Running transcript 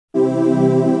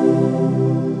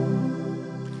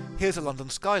Here's a London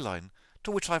skyline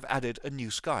to which I've added a new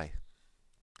sky.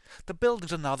 The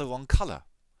buildings are now the wrong colour.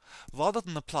 Rather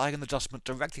than applying an adjustment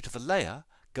directly to the layer,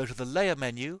 go to the Layer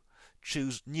menu,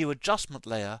 choose New Adjustment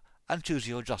Layer and choose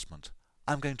your adjustment.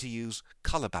 I'm going to use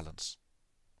Colour Balance.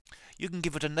 You can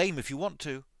give it a name if you want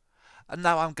to, and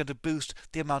now I'm going to boost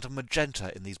the amount of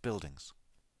magenta in these buildings.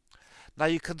 Now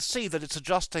you can see that it's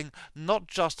adjusting not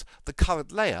just the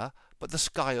current layer, but the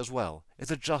sky as well.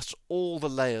 It adjusts all the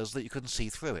layers that you can see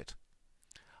through it.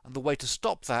 And the way to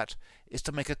stop that is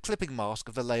to make a clipping mask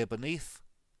of the layer beneath,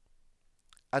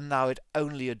 and now it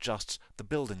only adjusts the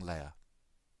building layer.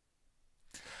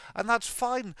 And that's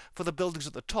fine for the buildings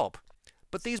at the top,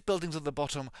 but these buildings at the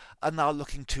bottom are now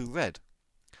looking too red.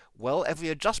 Well, every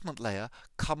adjustment layer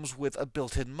comes with a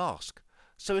built-in mask,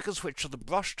 so we can switch to the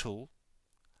brush tool,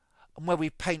 and where we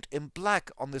paint in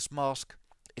black on this mask,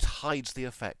 it hides the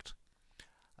effect.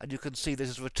 And you can see this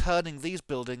is returning these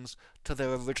buildings to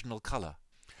their original colour.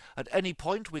 At any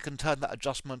point we can turn that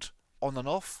adjustment on and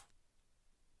off,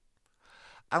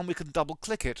 and we can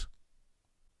double-click it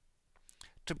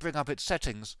to bring up its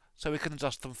settings so we can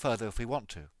adjust them further if we want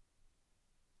to.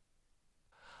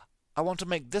 I want to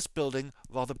make this building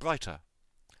rather brighter,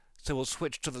 so we'll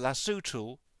switch to the Lasso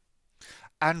tool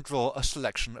and draw a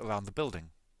selection around the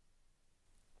building.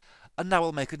 And now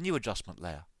we'll make a new adjustment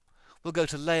layer. We'll go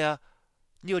to Layer,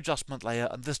 New Adjustment Layer,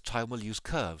 and this time we'll use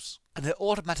Curves. And it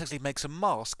automatically makes a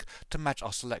mask to match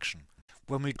our selection.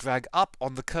 When we drag up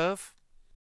on the curve,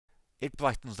 it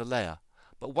brightens the layer,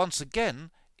 but once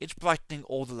again it's brightening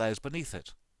all the layers beneath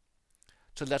it.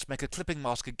 So let's make a clipping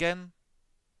mask again,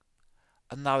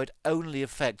 and now it only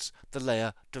affects the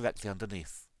layer directly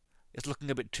underneath. It's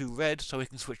looking a bit too red, so we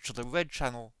can switch to the red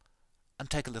channel and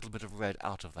take a little bit of red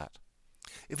out of that.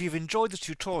 If you've enjoyed this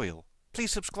tutorial,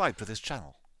 please subscribe to this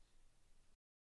channel.